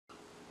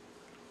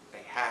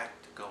had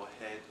to go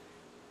ahead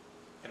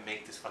and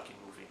make this fucking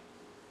movie.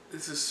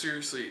 This is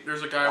seriously.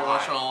 There's a guy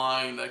watching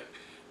online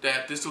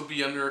that this will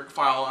be under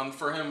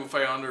for him if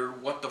I under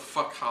what the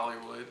fuck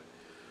Hollywood.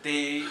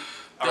 They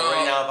are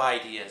running out of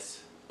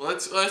ideas.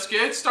 Let's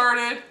get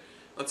started.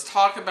 Let's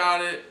talk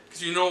about it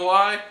because you know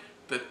why?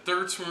 The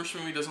third Swimmers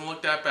movie doesn't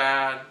look that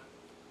bad.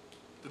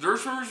 The third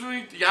Swimmers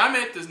movie, you gotta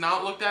admit, does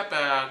not look that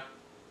bad.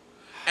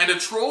 And the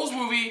Trolls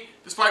movie,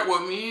 despite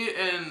what me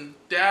and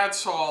Dad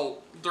saw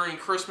during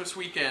Christmas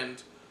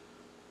weekend,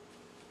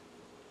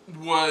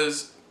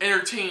 was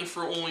entertaining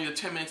for only the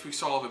 10 minutes we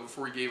saw of it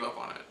before we gave up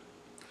on it.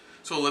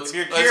 So if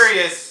you're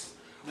curious,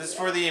 this is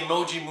for the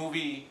Emoji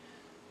Movie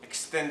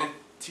extended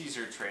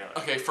teaser trailer.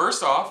 Okay,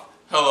 first off,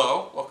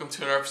 hello, welcome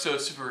to another episode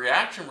of Super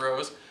Reaction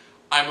Bros.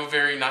 I'm a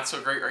very not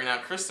so great right now,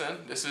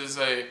 Kristen. This is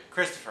a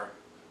Christopher.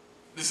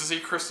 This is a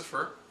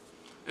Christopher.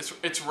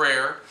 It's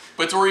rare,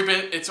 but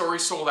it's already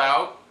sold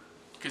out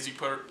because he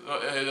put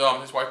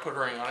his wife put a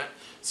ring on it.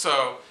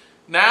 So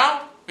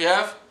now we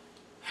have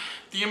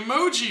the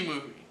Emoji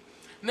Movie.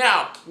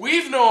 Now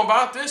we've known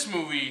about this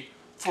movie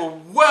for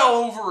well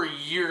over a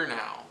year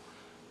now.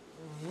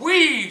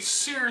 We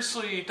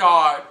seriously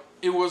thought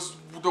it was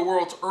the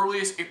world's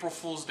earliest April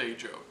Fool's Day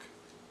joke.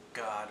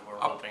 God, we're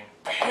hoping.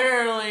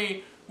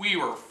 Apparently, we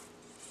were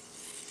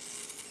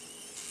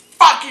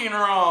fucking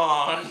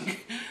wrong.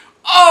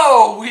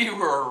 Oh, we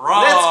were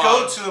wrong. Let's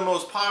go to the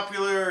most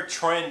popular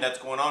trend that's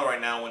going on right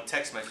now when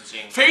text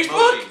messaging.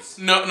 Facebook? Emojis.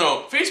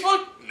 No.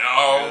 Facebook?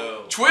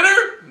 No.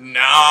 Twitter?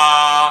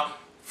 Nah.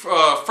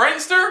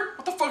 Friendster?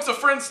 What the fuck's a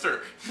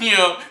Friendster? You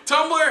know,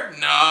 Tumblr?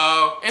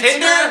 No.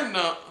 Instagram?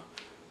 Tinder?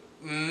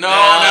 No,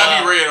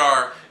 that'd be rated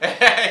R.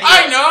 Yeah.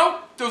 I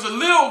know. Those are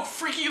little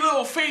freaky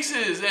little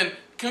faces and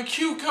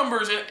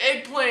cucumbers and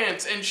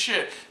eggplants and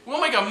shit.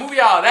 We'll make a movie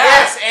out of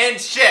that. Yes, and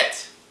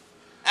shit.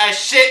 A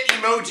shit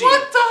emoji.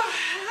 What the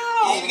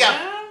hell? You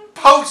got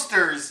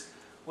posters,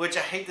 which I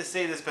hate to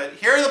say this, but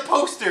here are the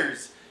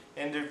posters.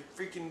 And they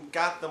freaking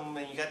got them,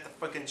 and you got the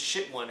fucking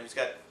shit one who's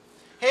got,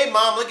 hey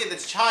mom, look at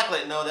this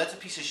chocolate. No, that's a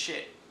piece of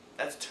shit.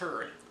 That's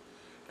turd.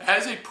 That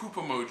is a poop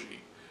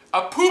emoji.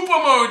 A poop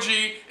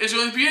emoji is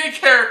going to be a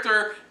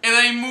character in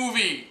a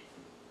movie.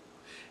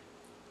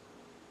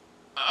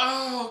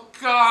 Oh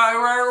god,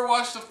 I'd rather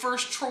watch the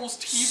first Trolls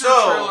teaser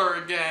trailer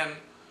again.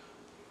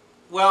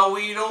 Well,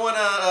 we don't want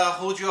to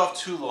hold you off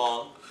too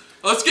long.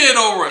 Let's get it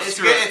over with.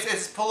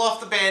 It's pull off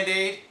the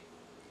Band-Aid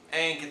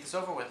and get this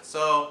over with.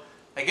 So,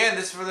 again,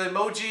 this is for the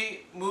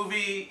Emoji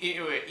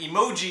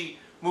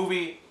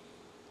Movie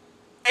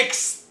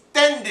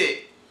extended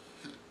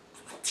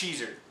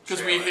teaser.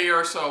 Because we hate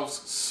ourselves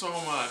so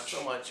much.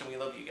 So much, and we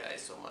love you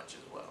guys so much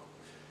as well.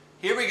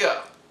 Here we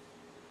go.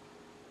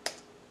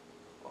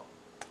 Well,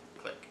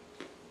 click.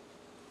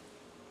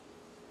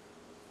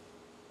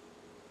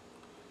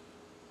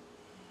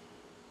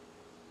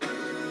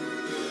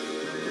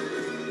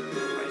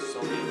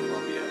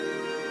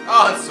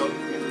 Oh, it's so good.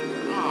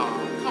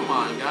 Oh, come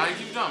on, guys.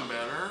 You've done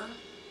better.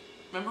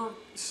 Remember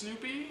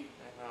Snoopy?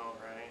 I know,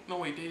 right? No,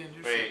 wait, they didn't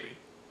do Snoopy.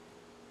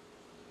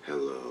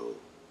 Hello.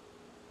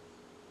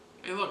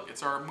 Hey, look,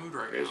 it's our mood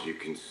right now. As you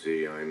can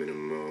see, I'm an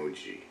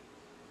emoji.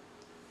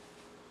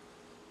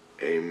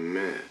 A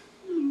meh,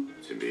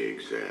 to be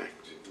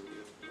exact.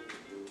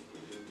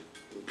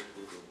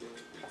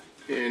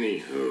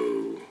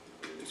 Anywho,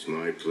 it's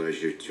my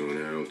pleasure to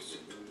announce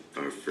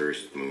our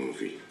first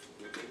movie.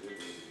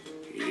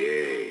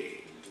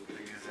 Yay.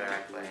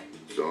 Exactly.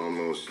 It's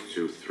almost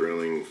too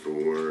thrilling for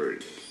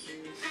words.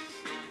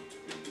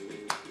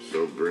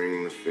 So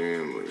bring the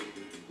family.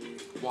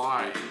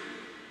 Why?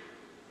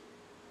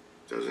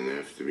 Doesn't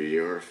have to be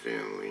your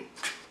family.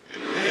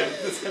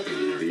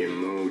 The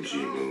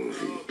Emoji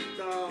Movie.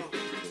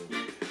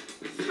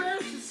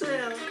 Smash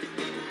yourself.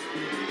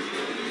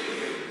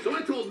 So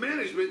I told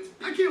management,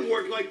 I can't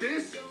work like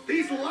this.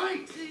 These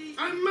lights,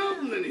 I'm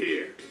melting in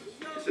here.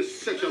 This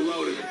is such a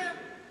load of...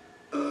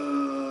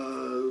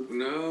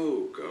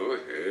 No, go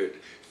ahead.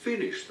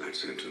 Finish that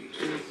sentence.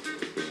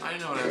 I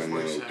know that Come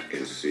voice out actor.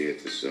 and see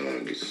it this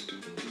August.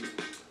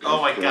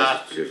 Oh my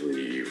god.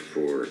 Positively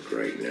euphoric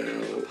right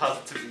now.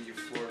 Positively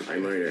euphoric. I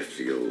might have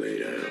to go lay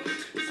down.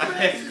 I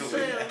have to go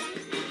lay down.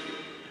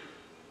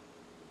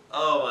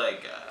 Oh my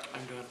god.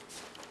 I'm done.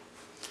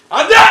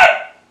 I'm done!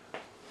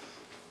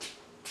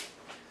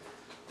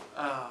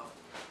 Oh.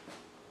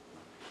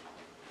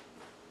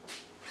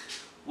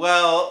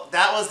 Well,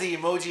 that was the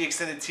Emoji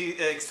extended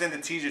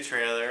teaser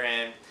trailer,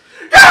 and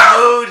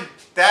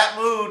that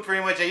mood,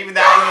 pretty much, even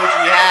that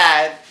emoji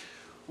had,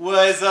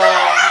 was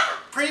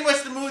pretty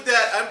much the mood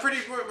that I'm pretty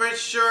much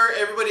sure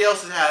everybody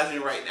else is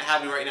having right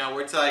now,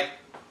 where it's like,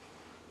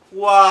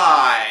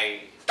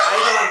 why?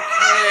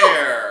 I don't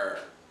care.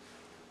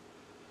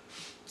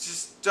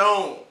 Just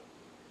don't.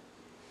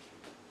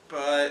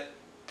 But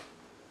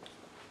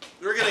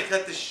we're gonna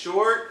cut this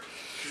short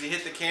because he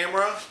hit the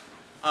camera.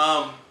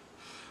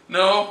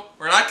 No,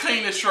 we're not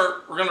cutting this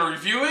short. We're gonna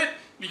review it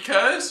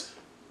because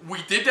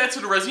we did that to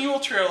the Resident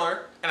Evil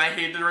trailer, and I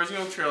hated the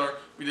Resident Evil trailer.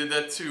 We did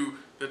that to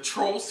the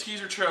Trolls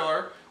teaser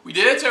trailer. We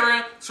did it to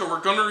everyone, so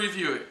we're gonna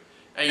review it.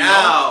 And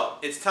now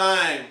it's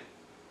time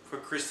for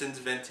Kristen's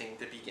venting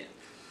to begin.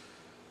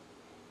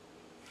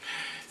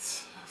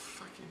 It's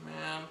fucking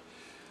man.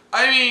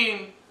 I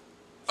mean,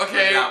 okay,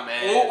 Let it out,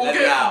 man. we'll Let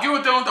it out.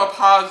 get down with the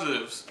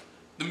positives.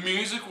 The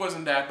music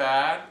wasn't that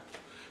bad,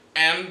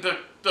 and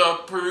the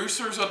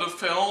producers of the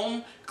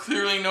film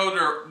clearly know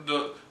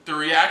the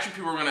reaction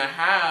people are gonna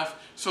have,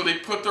 so they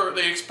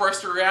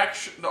expressed our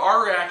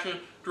reaction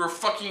through a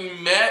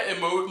fucking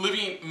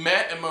living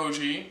Met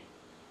emoji.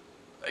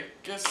 I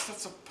guess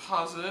that's a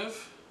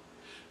positive.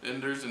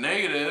 Then there's the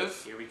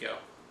negative. Here we go.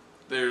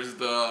 There's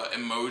the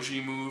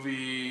Emoji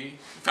Movie.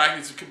 In fact,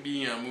 it could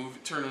be a movie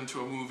turned into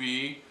a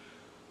movie.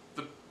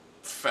 The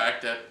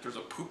fact that there's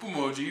a poop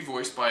emoji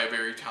voiced by a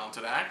very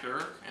talented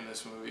actor in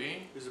this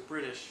movie. Who's a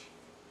British?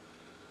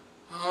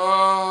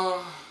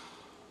 I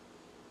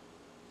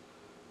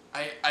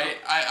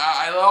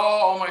let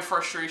all my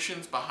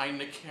frustrations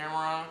behind the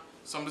camera,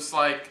 so I'm just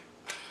like,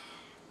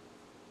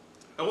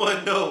 I want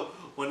to know,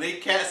 when they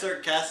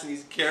start casting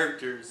these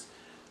characters,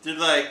 they're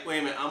like, wait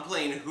a minute, I'm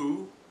playing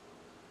who?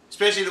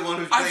 Especially the one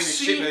who's playing the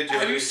shit.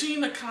 Have you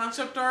seen the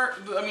concept art?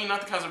 I mean,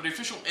 not the concept, the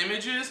official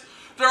images?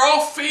 They're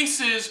all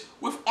faces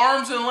with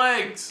arms and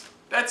legs.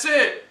 That's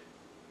it.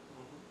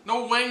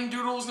 No wang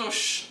doodles, no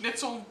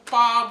schnitzel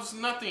bobs,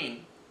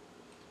 nothing.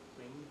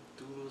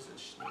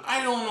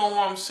 I don't know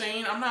what I'm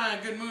saying. I'm not in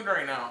a good mood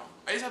right now.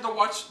 I just had to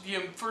watch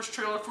the first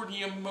trailer for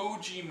the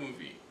Emoji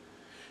Movie.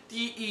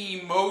 The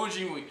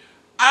Emoji Movie.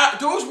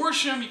 Those words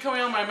shouldn't be coming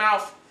out of my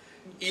mouth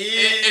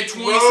in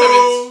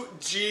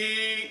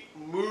 2017.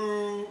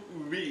 Emoji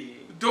Movie.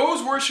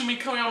 Those words should be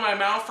coming out of my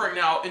mouth right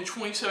now in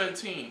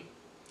 2017.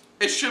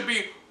 It should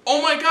be,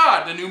 oh my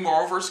god, the new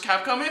Marvel vs.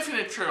 Capcom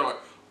Infinite trailer.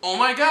 Oh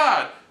my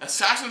god,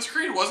 Assassin's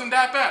Creed wasn't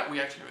that bad. We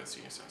actually haven't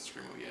seen Assassin's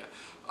Creed movie yet.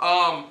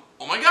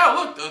 Oh my god,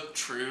 look, the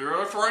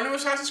trailer for our new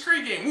Assassin's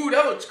Creed game. Ooh,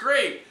 that looks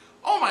great.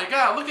 Oh my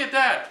god, look at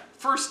that.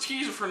 First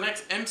teaser for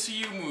next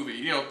MCU movie,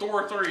 you know,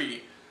 Thor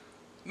 3.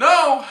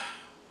 No!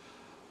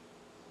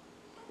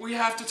 We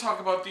have to talk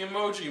about the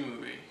Emoji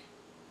Movie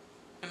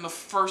in the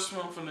first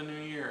month of the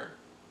new year.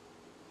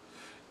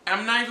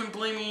 I'm not even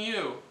blaming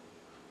you,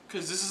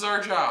 because this is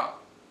our job.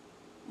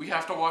 We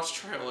have to watch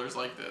trailers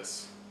like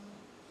this,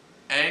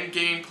 and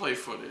gameplay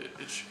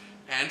footage,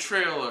 and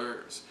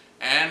trailers,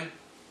 and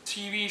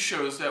TV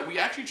shows that we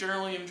actually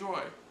generally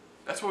enjoy.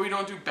 That's why we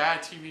don't do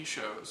bad TV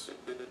shows.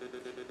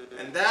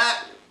 And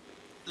that,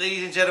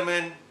 ladies and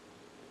gentlemen,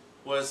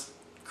 was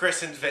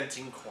Kristen's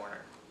venting corner.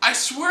 I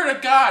swear to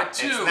God,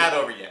 too. It's not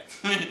over yet.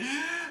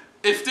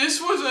 If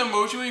this was an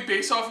emoji movie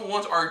based off of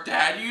ones our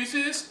dad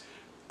uses,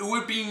 it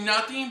would be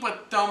nothing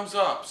but thumbs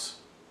ups.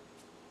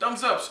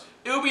 Thumbs ups.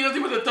 It would be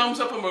nothing but a thumbs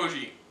up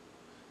emoji.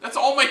 That's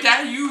all my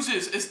dad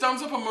uses is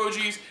thumbs up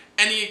emojis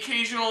and the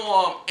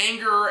occasional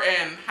anger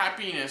and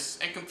happiness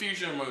and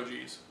confusion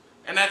emojis.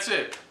 And that's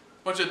it.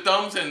 Bunch of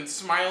thumbs and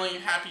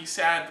smiling, happy,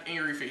 sad,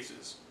 angry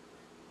faces.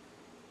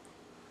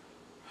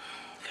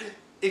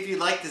 If you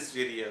like this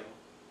video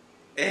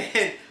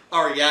and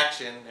our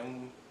reaction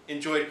and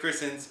enjoyed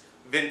Kristen's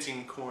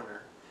venting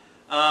corner,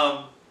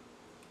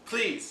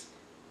 please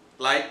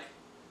like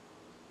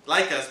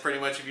us pretty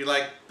much if you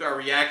like our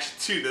reaction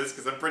to this,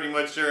 because I'm pretty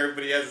much sure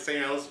everybody has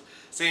the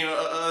same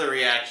other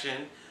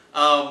reaction.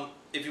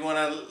 If you want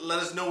to let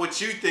us know what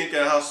you think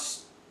of how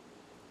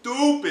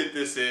stupid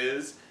this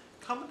is,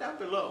 comment down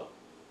below.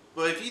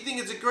 But if you think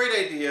it's a great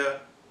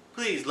idea,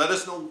 please let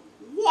us know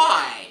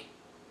why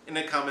in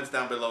the comments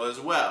down below as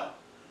well.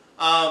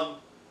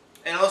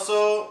 And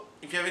also,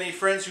 if you have any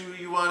friends who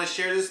you want to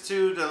share this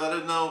to let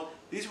them know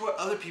these are what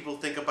other people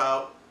think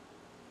about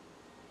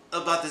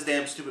this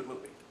damn stupid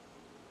movie.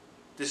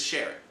 Just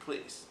share it,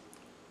 please.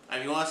 And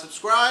if you want to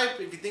subscribe,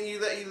 if you think you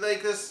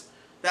like us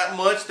that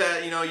much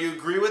that you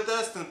agree with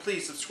us, then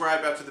please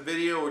subscribe after the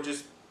video or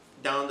just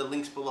down the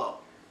links below.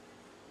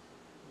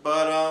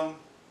 But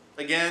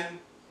again,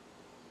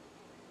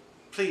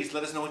 please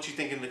let us know what you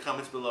think in the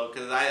comments below,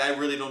 because I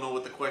really don't know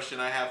what the question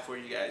I have for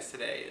you guys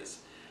today is.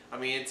 I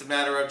mean, it's a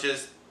matter of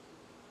just,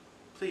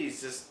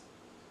 please just,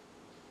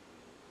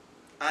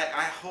 I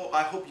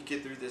hope you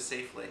get through this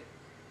safely.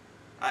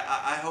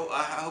 I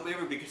hope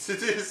everybody gets through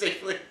this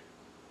safely.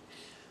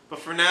 But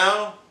for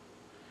now,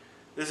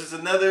 this is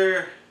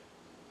another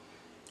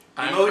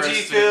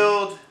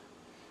emoji-filled.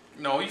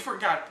 No, you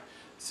forgot.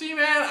 See,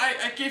 man,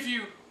 I give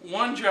you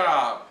one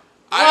job.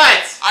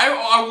 What?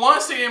 I want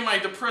to stay in my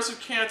depressive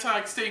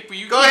catatonic state, but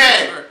you go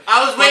ahead.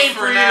 I was waiting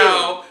for you.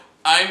 Now,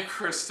 I'm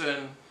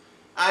Kristen.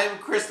 I'm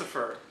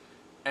Christopher.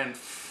 And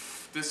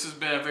this has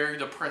been a very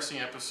depressing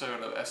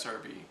episode of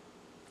SRB.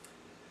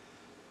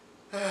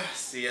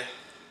 See ya.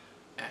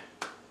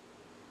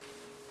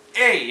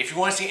 Hey, if you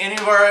want to see any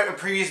of our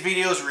previous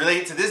videos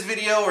related to this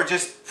video, or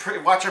just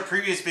watch our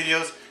previous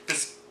videos,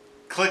 just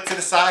click to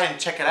the side and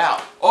check it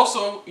out.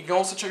 Also, you can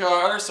also check out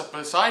our other stuff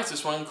besides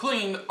this one,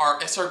 including our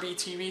SRB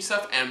TV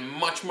stuff and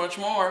much, much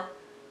more.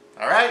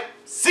 Alright,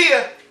 see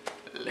ya!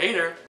 Later.